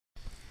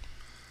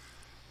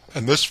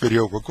In this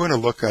video, we're going to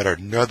look at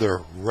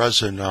another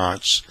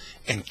resonance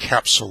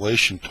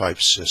encapsulation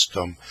type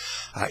system.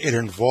 It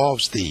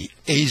involves the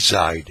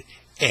Azide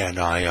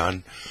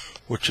anion,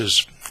 which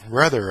is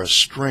rather a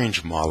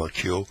strange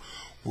molecule.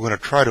 We're going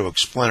to try to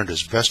explain it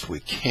as best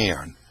we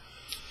can.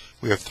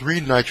 We have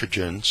three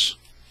nitrogens,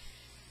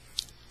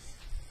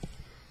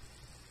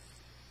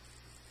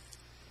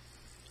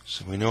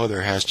 so we know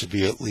there has to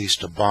be at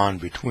least a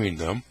bond between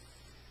them.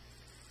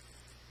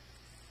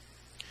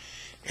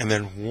 And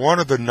then one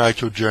of the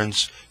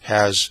nitrogens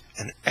has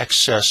an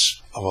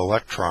excess of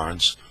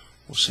electrons.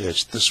 We'll say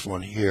it's this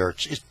one here.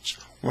 It's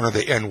one of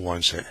the N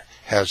ones that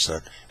has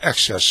the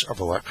excess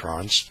of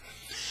electrons.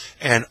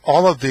 And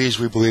all of these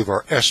we believe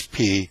are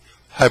sp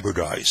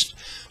hybridized,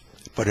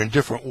 but in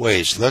different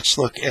ways. Let's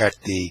look at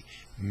the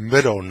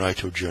middle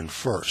nitrogen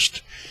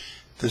first.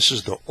 This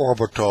is the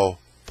orbital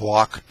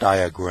block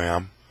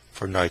diagram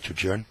for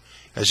nitrogen,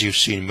 as you've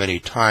seen many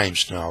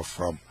times now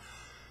from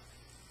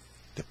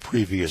the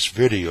previous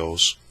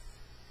videos.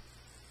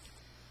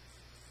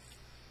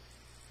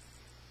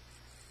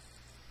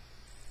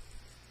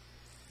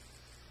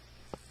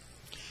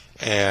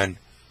 And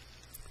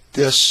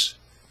this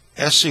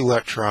s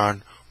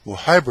electron will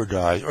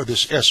hybridize, or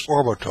this s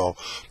orbital,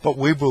 but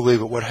we believe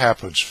that what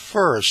happens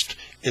first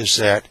is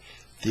that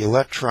the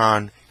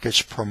electron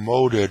gets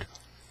promoted,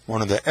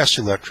 one of the s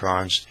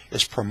electrons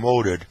is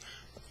promoted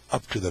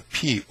up to the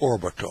p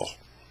orbital.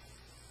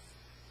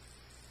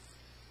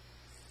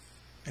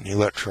 An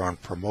electron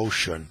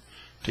promotion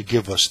to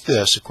give us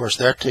this. Of course,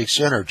 that takes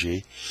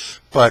energy,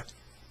 but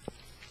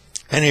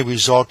any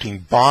resulting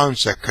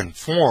bonds that can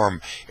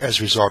form as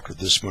a result of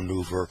this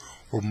maneuver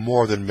will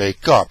more than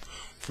make up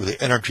for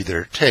the energy that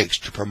it takes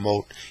to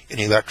promote an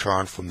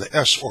electron from the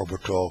s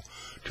orbital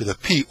to the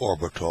p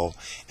orbital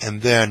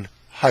and then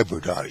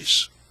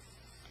hybridize.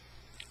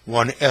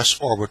 One s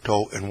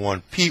orbital and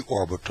one p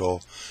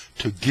orbital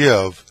to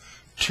give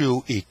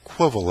two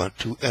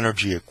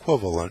energy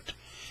equivalent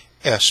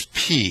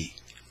sp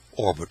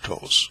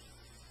orbitals.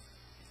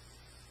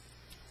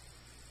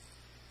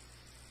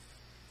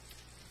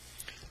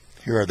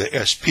 Here are the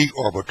sp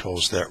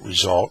orbitals that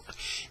result,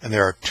 and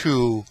there are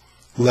two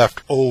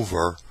left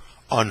over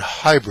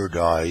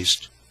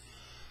unhybridized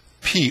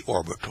p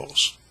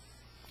orbitals,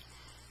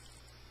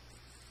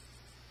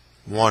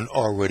 one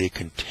already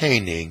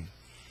containing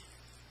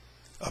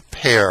a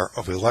pair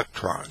of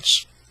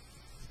electrons.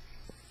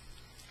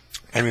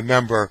 And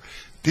remember,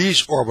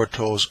 these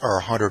orbitals are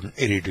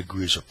 180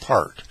 degrees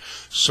apart.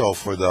 So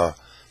for the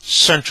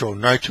central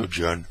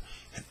nitrogen,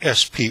 an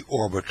sp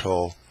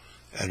orbital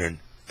and an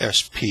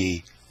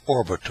sp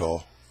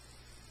orbital.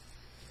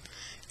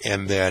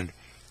 And then,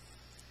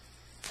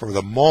 for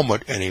the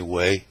moment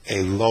anyway,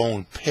 a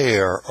lone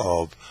pair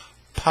of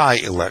pi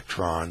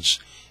electrons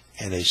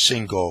and a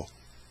single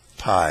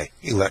pi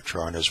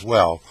electron as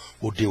well.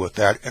 We'll deal with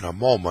that in a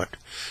moment.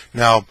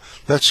 Now,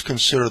 let's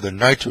consider the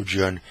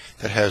nitrogen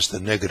that has the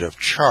negative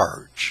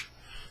charge.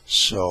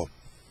 So,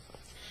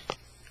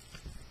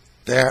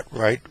 that,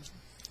 right,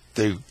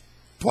 the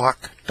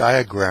block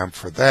diagram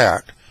for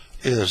that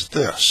is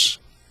this.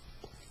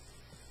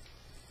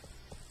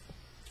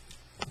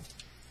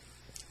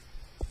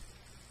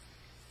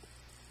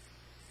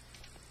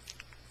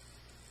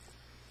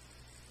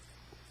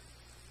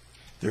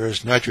 There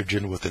is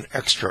nitrogen with an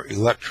extra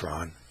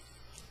electron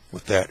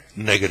with that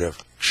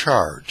negative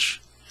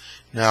charge.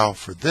 Now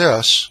for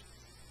this,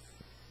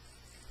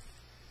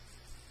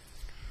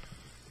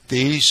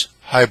 these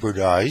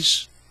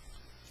hybridize,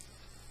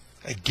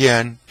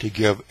 again to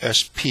give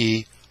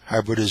sp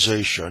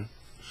hybridization.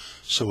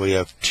 So we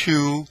have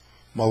two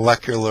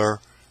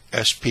molecular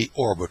sp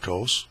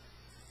orbitals.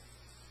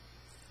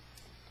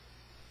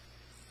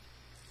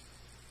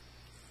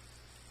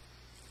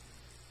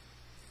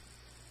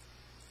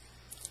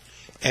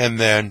 And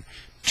then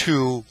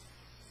two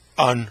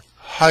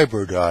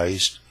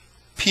unhybridized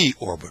p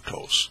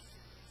orbitals.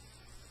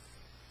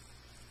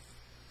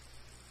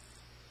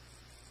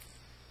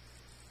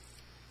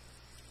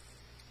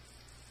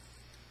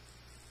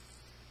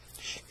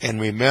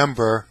 And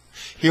remember,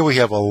 here we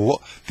have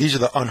these are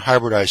the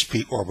unhybridized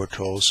p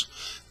orbitals,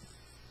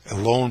 a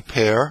lone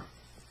pair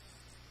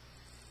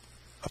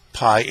of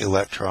pi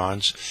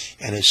electrons,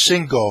 and a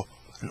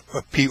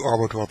p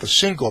orbital with a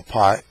single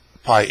pi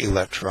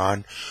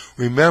electron.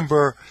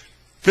 Remember,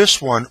 this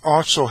one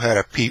also had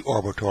a p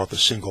orbital with a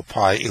single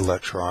pi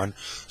electron,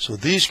 so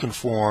these can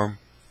form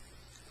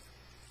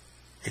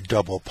a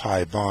double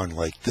pi bond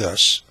like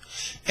this.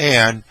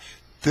 And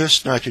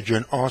this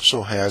nitrogen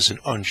also has an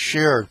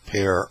unshared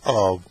pair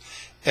of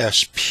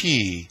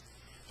sp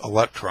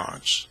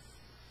electrons.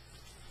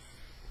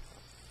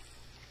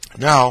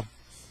 Now,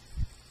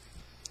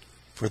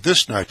 for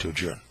this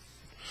nitrogen,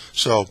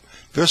 so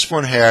this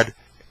one had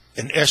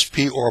an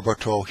sp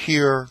orbital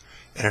here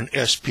and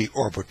an sp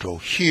orbital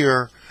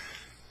here.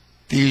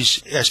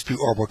 These sp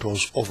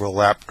orbitals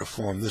overlap to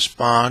form this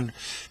bond.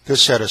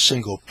 This had a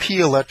single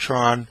p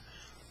orbital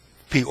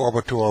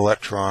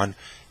electron,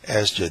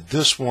 as did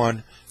this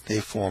one.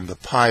 They form the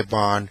pi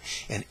bond,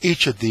 and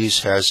each of these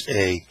has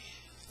a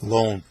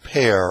lone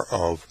pair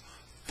of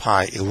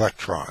pi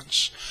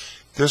electrons.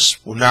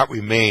 This will not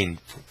remain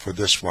for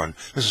this one.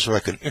 This is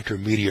like an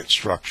intermediate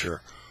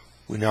structure.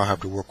 We now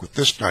have to work with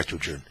this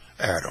nitrogen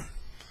atom.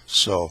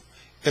 So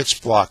its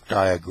block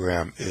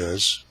diagram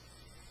is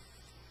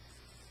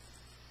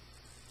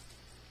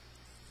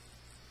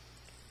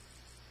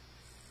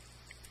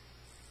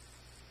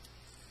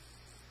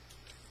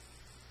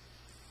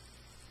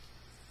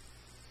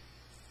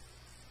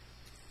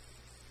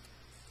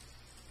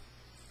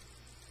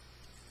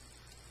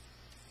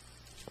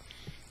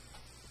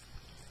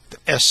the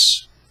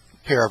S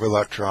pair of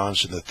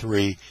electrons and the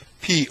 3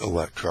 p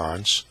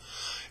electrons.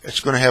 It's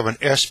going to have an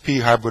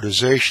sp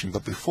hybridization,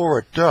 but before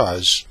it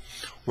does,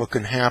 what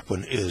can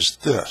happen is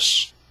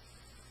this.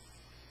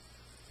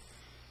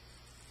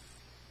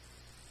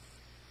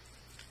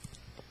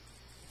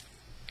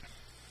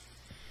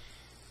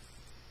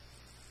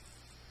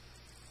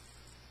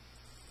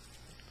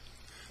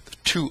 The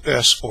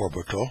 2s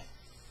orbital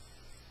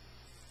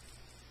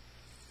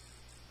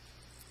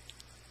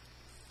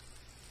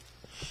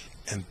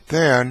and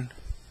then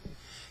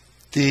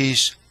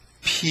these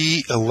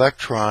p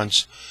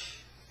electrons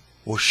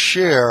will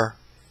share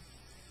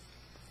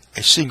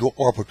a single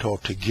orbital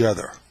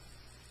together,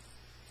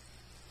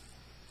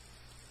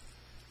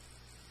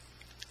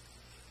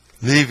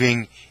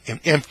 leaving an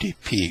empty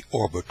p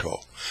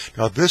orbital.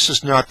 Now this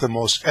is not the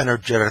most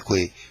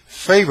energetically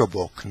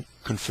favorable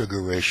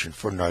configuration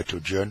for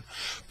nitrogen,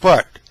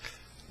 but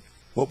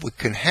what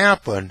can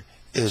happen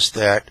is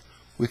that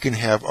we can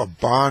have a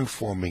bond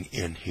forming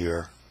in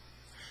here,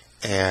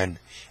 and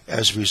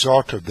as a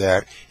result of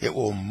that, it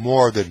will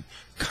more than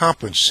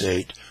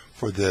compensate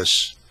for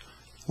this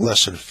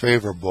less than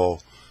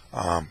favorable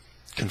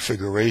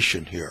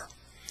configuration here.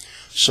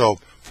 So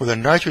for the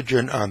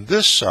nitrogen on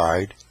this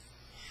side,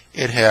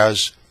 it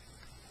has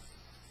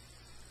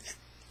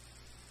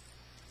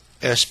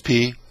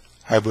sp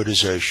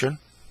hybridization,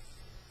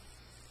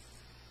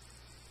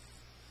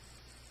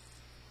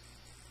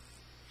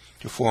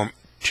 to form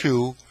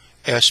 2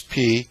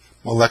 sp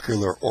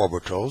molecular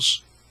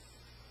orbitals.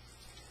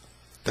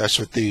 That's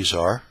what these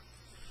are.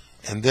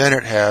 And then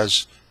it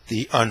has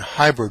the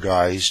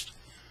unhybridized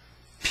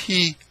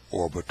p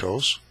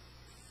orbitals,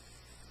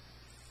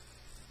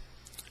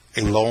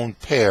 a lone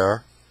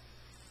pair,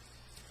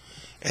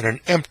 and an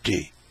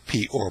empty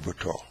p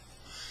orbital.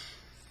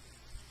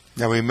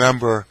 Now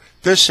remember,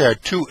 this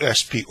had 2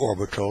 sp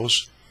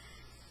orbitals.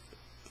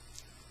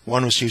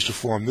 One was used to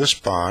form this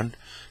bond.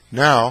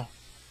 Now,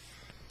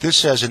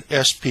 this has an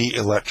sp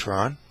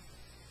electron.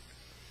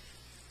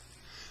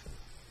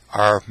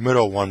 Our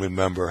middle one,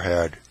 remember,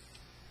 had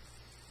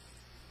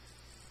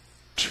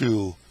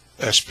 2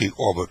 sp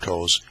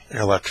orbitals, an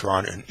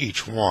electron in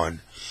each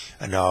one.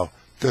 And now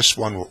this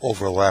one will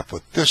overlap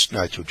with this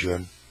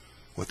nitrogen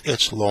with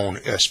its lone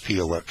sp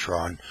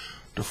electron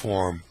to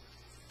form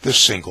this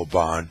single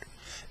bond.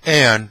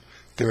 And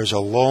there is a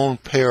lone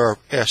pair of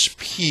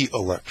sp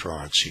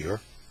electrons here.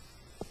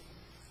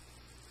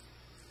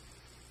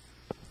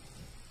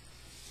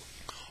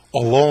 A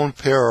lone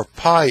pair of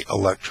pi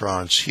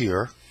electrons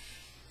here.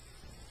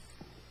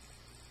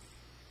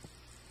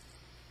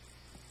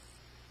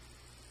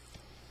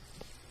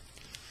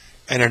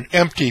 And an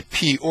empty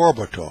p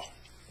orbital.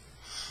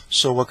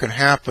 So what can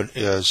happen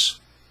is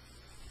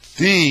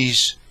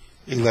these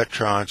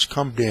electrons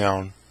come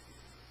down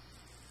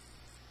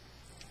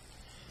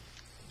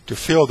to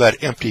fill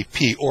that empty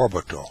p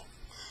orbital.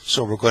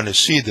 So we're going to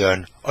see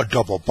then a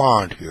double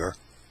bond here.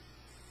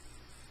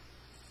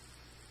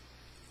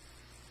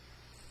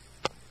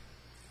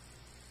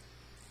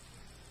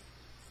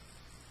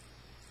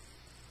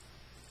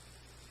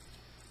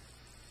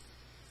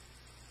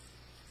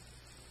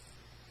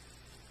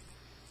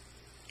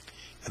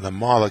 And the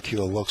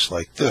molecule looks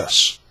like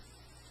this.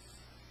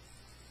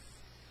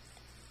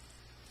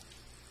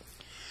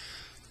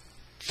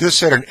 This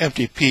had an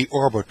empty p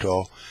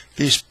orbital.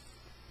 This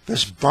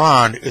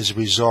bond is a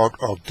result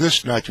of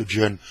this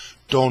nitrogen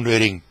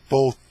donating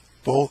both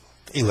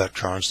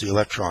electrons, the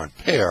electron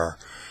pair.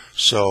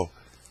 So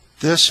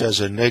this has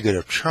a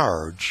negative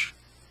charge,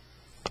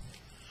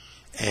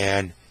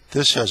 and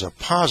this has a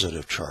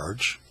positive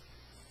charge.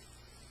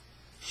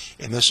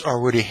 And this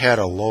already had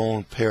a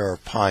lone pair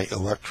of pi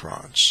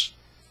electrons.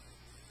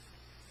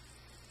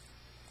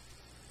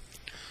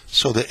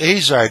 So the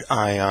azide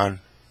ion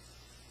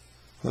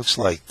looks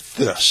like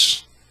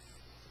this.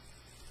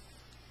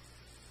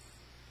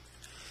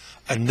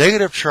 A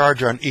negative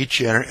charge on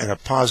each end and a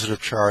positive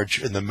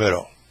charge in the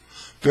middle.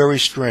 Very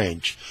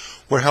strange.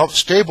 What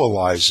helps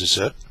stabilizes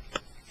it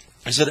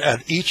is that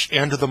at each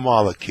end of the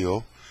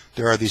molecule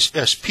there are these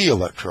sp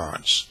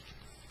electrons.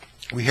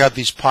 We have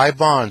these pi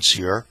bonds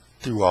here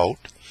throughout,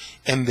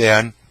 and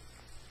then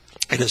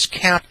it is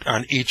capped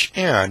on each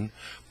end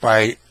by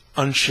an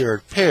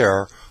unshared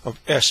pair of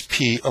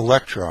sp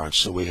electrons.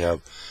 So we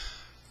have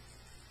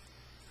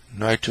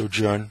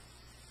nitrogen,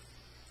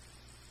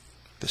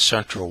 the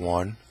central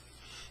one,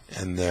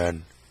 and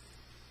then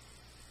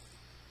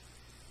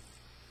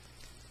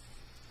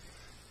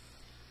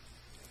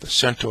the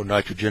central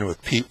nitrogen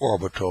with p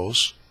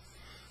orbitals,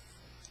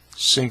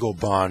 single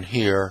bond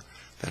here,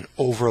 then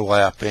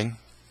overlapping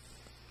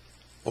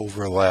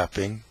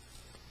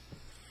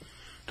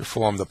to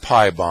form the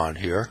pi bond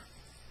here.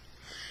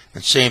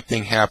 And same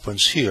thing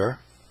happens here.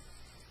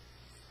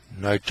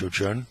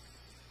 Nitrogen,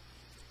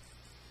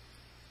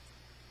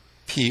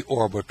 p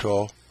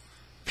orbital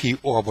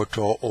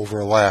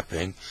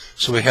overlapping.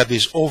 So we have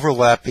these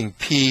overlapping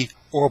p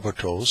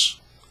orbitals.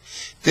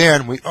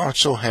 Then we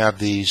also have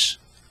these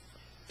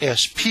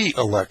sp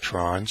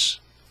electrons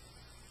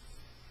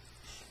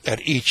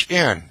at each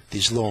end,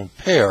 these lone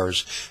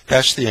pairs.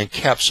 That's the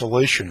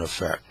encapsulation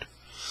effect.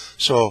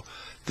 So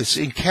this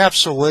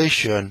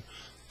encapsulation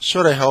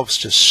sort of helps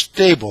to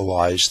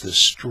stabilize this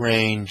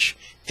strange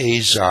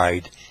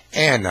azide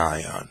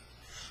anion.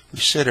 We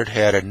said it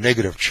had a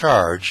negative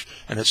charge,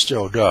 and it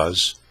still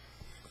does,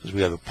 because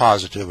we have a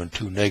positive and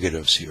two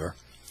negatives here.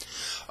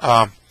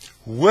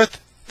 With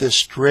this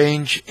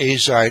strange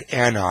azide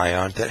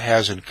anion that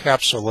has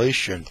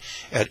encapsulation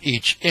at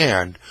each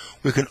end,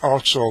 we can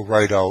also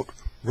write out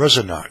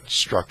resonance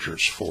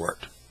structures for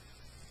it.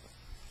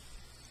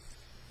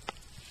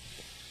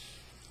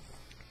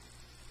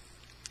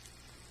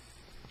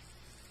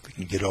 We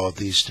can get all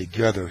these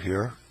together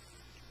here.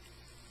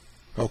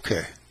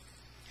 Okay.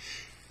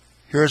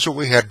 Here's what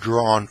we had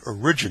drawn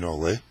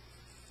originally.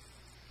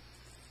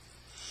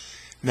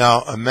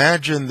 Now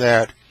imagine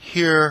that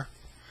here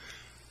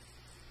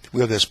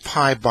we have this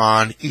pi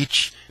bond.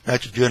 Each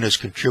nitrogen is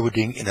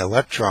contributing an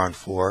electron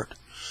for it.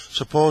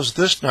 Suppose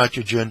this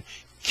nitrogen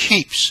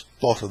keeps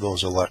both of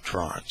those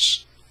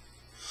electrons.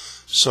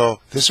 So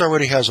this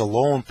already has a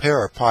lone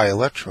pair of pi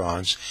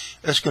electrons.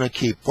 It's going to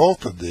keep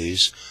both of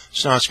these.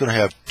 So now it's going to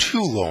have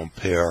two lone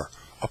pair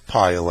of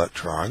pi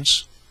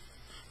electrons.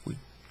 We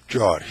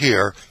draw it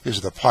here. These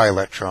are the pi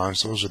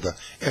electrons. Those are the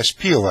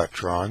sp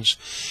electrons.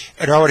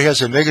 It already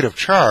has a negative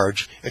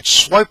charge. It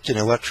swiped an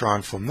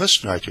electron from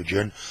this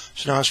nitrogen.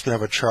 So now it's going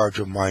to have a charge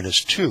of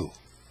 -2.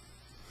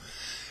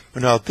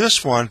 But now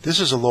this one, this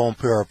is a lone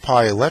pair of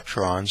pi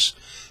electrons.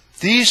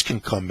 These can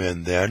come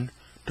in then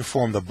to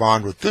form the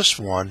bond with this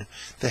one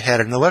that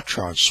had an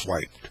electron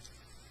swiped.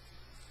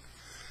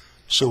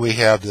 So we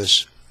have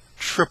this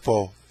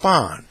triple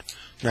bond.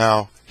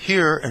 Now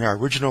here in our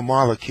original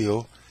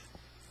molecule,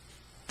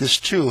 this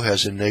too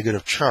has a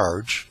negative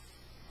charge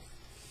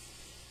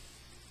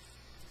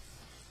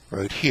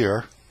right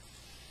here.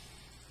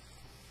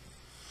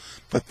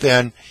 But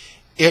then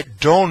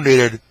it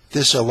donated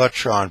this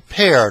electron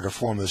pair to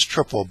form this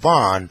triple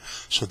bond,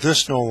 so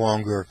this no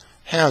longer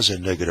has a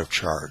negative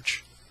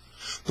charge.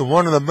 The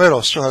one in the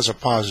middle still has a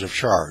positive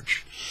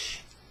charge.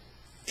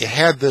 It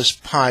had this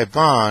pi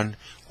bond,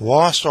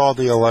 lost all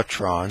the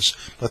electrons,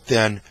 but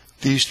then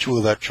these two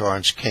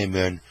electrons came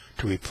in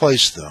to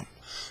replace them.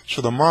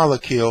 So the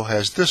molecule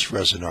has this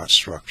resonance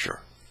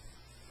structure.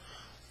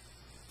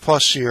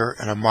 Plus here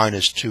and a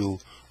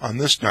 -2 on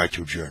this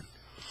nitrogen.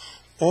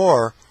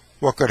 Or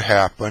what could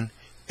happen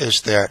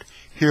is that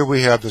here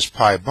we have this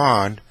pi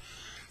bond.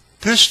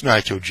 This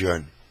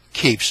nitrogen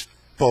keeps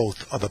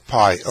both of the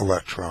pi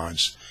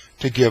electrons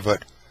to give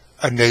it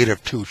a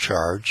 -2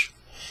 charge.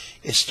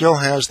 It still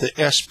has the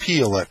sp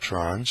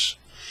electrons.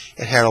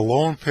 It had a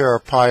lone pair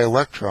of pi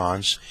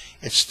electrons.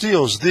 It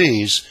steals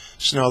these,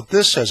 so now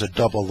this has a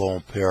double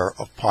lone pair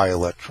of pi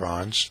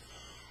electrons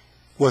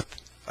with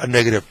a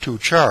 -2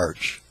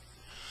 charge.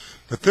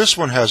 But this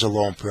one has a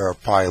lone pair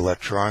of pi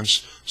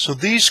electrons, so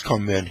these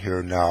come in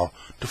here now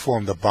to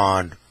form the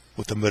bond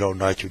with the middle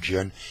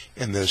nitrogen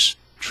in this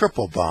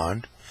triple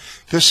bond.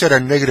 This had a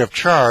negative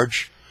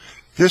charge.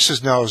 This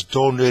is now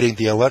donating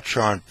the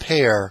electron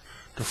pair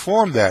to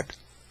form that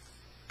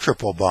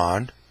triple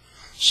bond.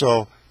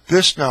 So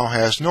this now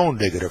has no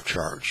negative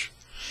charge.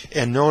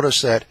 And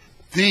notice that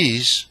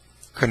these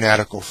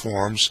canonical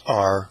forms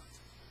are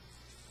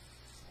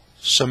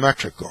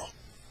symmetrical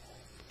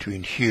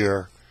between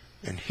here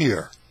and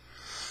here.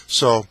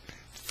 So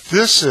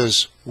this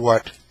is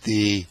what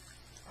the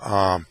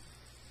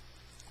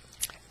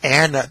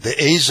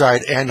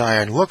azide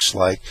anion looks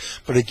like.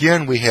 But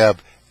again, we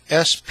have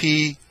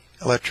sp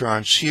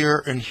electrons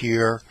here and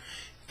here,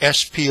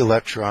 sp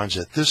electrons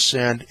at this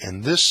end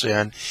and this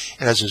end.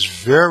 It has this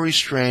very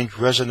strange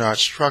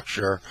resonance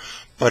structure,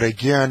 but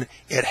again,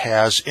 it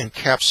has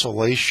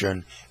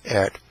encapsulation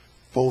at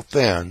both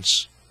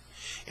ends,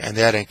 and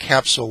that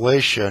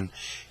encapsulation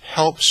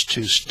helps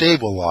to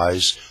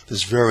stabilize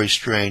this very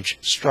strange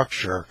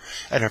structure.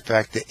 And in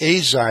fact, the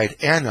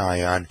azide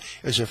anion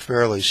is a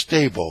fairly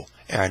stable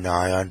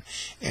anion,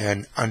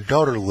 and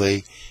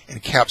undoubtedly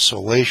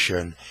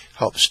encapsulation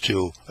helps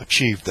to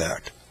achieve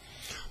that.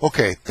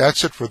 Okay,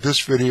 that's it for this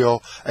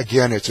video.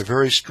 Again, it's a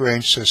very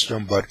strange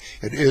system, but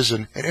it is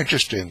an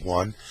interesting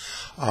one.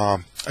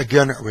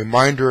 Again, a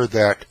reminder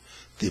that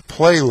the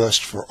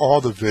playlist for all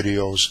the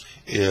videos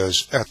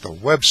is at the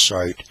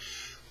website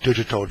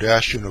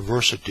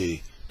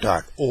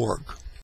digital-university.org.